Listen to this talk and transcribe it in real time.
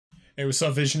Hey, what's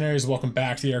up, Visionaries? Welcome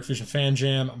back to the Arc Vision Fan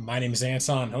Jam. My name is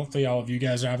Anton. Hopefully all of you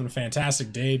guys are having a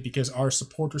fantastic day because our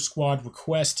supporter squad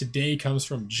request today comes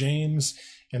from James,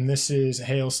 and this is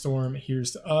HALESTORM,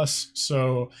 Here's to Us.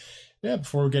 So yeah,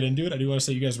 before we get into it, I do want to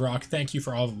say you guys rock. Thank you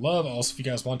for all the love. Also, if you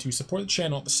guys want to support the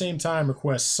channel at the same time,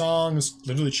 request songs,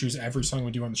 literally choose every song we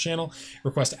do on the channel,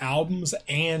 request albums,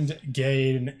 and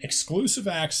gain exclusive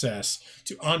access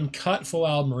to uncut full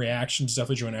album reactions,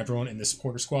 definitely join everyone in the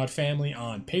supporter squad family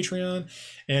on Patreon.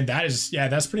 And that is, yeah,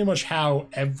 that's pretty much how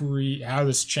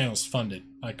this channel is funded,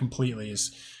 completely,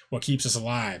 is what keeps us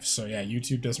alive. So yeah,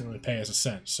 YouTube doesn't really pay us a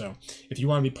cent. So if you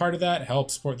want to be part of that, help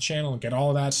support the channel and get all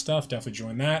of that stuff, definitely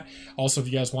join that. Also, if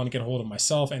you guys want to get a hold of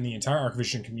myself and the entire Arc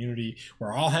Vision community,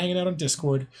 we're all hanging out on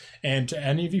Discord. And to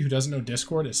any of you who doesn't know,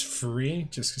 Discord is free,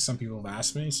 just because some people have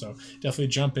asked me. So definitely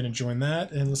jump in and join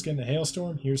that. And let's get into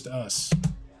HALESTORM, Here's to Us.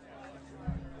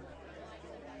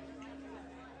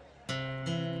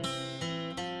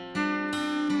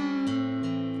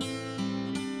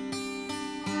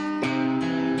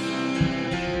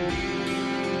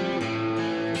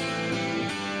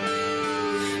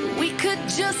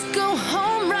 Just go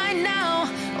home right now,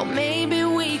 or maybe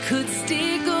we could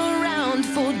stick around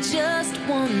for just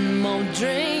one more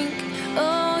drink.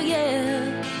 Oh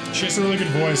yeah. She has a really good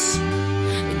voice.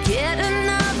 Get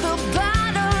another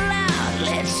bottle out,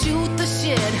 let's shoot the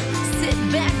shit. Sit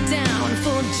back down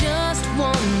for just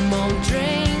one more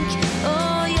drink.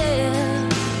 Oh yeah.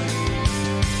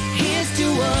 Here's to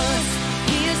us,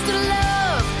 here's to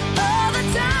love, all the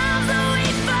times that we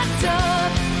fucked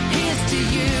up. Here's to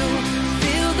you.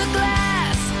 The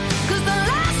glass, cause the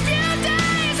last few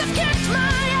days have kicked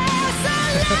my ass.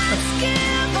 So let's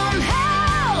give them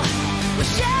hell.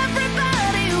 Wish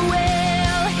everybody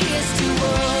well. Here's to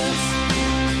us.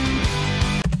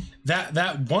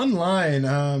 That one line,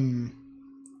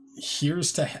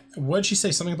 here's to, what'd she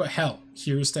say? Something about hell.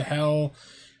 Here's to hell.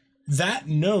 That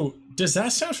note, does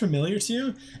that sound familiar to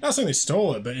you? Not saying they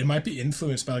stole it, but it might be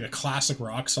influenced by like a classic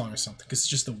rock song or something, because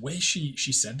just the way she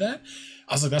said that,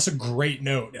 I was like, that's a great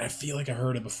note, and I feel like I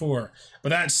heard it before. But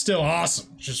that's still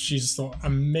awesome. She's an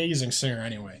amazing singer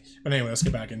anyway. But anyway, let's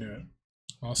get back into it.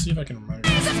 I'll see if I can remember.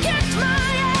 Right there.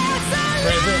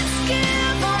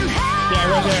 Yeah,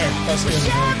 right there. That's good.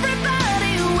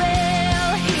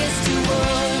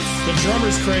 The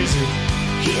drummer's crazy.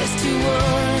 Here's to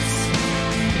us.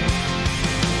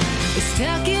 Let's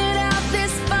stuck it out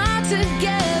this far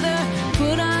together.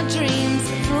 Put our dreams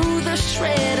through the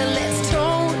shredder. Let's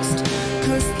toast,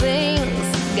 cause things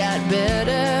got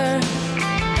better.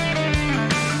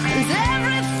 And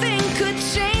everything could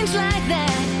change like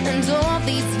that. And all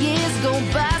these years go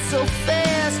by so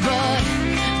fast. But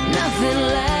nothing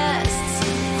lasts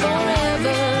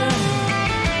forever.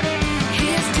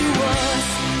 Here's to us,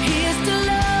 here's to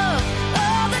love,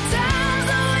 all the times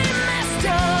that we messed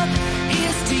up.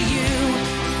 Here's to you,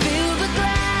 fill the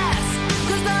glass,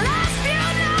 cause the last few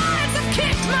nights have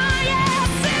kicked my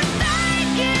ass. If they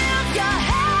give you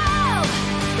hell, I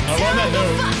love that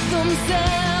note. Fuck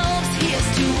themselves. Here's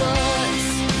to us,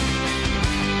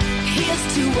 here's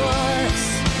to us.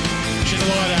 She has a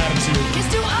lot of attitude.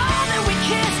 Here's to all that we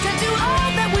kissed and to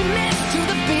all that we missed, to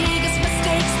the biggest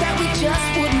mistakes that we just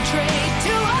wouldn't trade,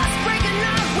 to us breaking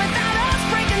up without us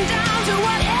breaking down, to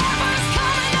whatever's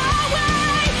coming our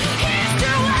way. Here's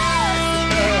to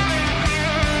us.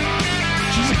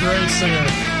 She's a great singer.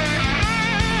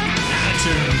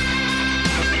 Attitude.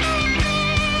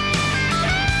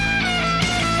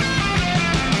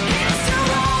 Here's to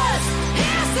us.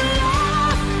 Here's to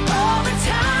love, all the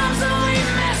times that we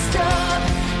messed up.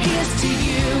 Here's to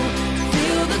you,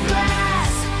 fill the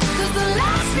glass, cause the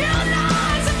last few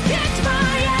nights have kicked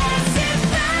my ass. If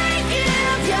they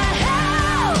give you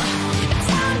hell, it's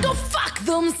time to fuck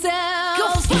themselves. Go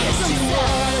fuck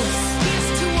themselves. Here's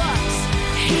to us.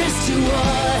 Here's to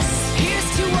us. Here's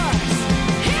to us.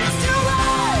 Here's to us. Here's to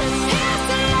love.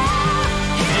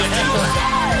 Here's to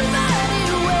everybody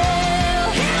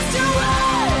well. Here's to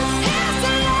us. Here's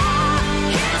to love.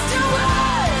 Here's to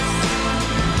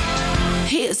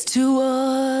us. Here's to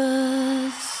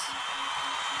us.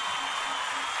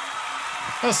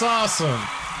 That's awesome.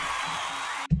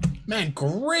 Man,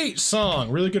 great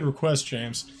song. Really good request,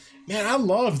 James. Man, I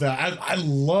love that. I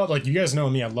love, like, you guys know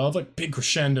me, I love like big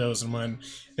crescendos and when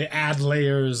they add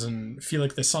layers and feel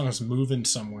like the song is moving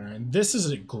somewhere. And this is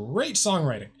a great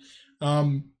songwriting.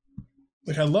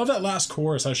 Like, I love that last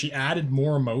chorus, how she added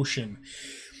more emotion,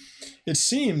 it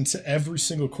seemed, to every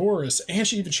single chorus, and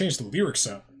she even changed the lyrics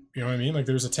up. You know what I mean? Like,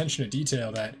 there was attention to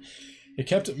detail that it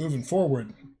kept it moving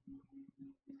forward.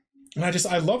 And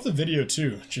I love the video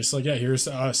too. Just like, yeah, here's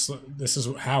to us. This is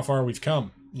how far we've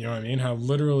come. You know what I mean? How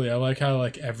literally, I like how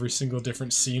like every single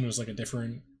different scene was like a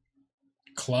different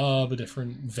club, a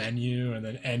different venue, and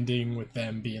then ending with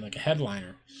them being like a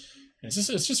headliner. And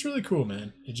it's just really cool,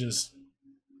 man.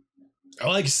 I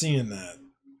like seeing that.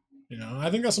 You know,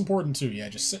 I think that's important too. Yeah,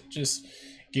 just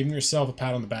giving yourself a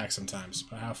pat on the back sometimes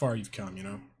about how far you've come. You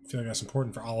know, I feel like that's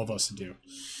important for all of us to do,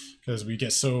 because we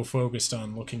get so focused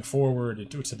on looking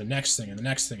forward to the next thing and the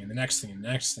next thing and the next thing and the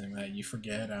next thing that you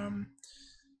forget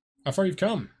how far you've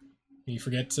come. You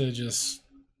forget to just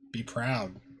be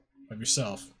proud of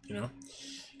yourself, you know?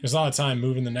 Because a lot of time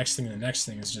moving the next thing and the next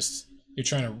thing is just, you're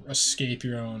trying to escape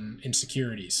your own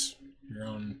insecurities, your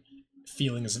own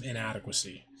feelings of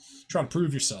inadequacy. Trying to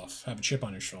prove yourself, have a chip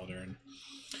on your shoulder, and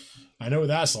I know what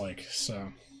that's like.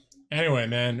 So anyway,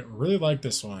 man, really like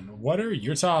this one. What are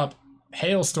your top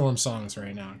HALESTORM songs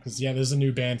right now? Because yeah, this is a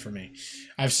new band for me.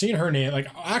 I've seen her name, like,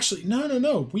 actually,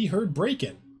 no, we heard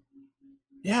Breakin'.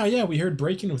 Yeah, we heard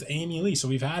Breakin' with Amy Lee, so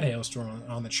we've had HALESTORM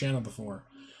on the channel before.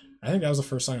 I think that was the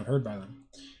first song I've heard by them.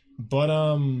 But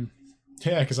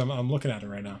yeah, because I'm looking at it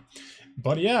right now.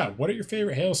 But yeah, what are your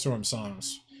favorite HALESTORM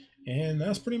songs? And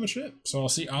that's pretty much it. So I'll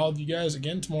see all of you guys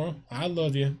again tomorrow. I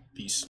love you. Peace.